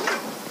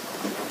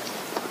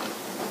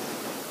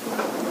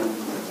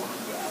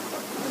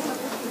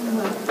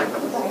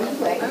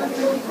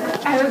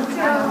 I was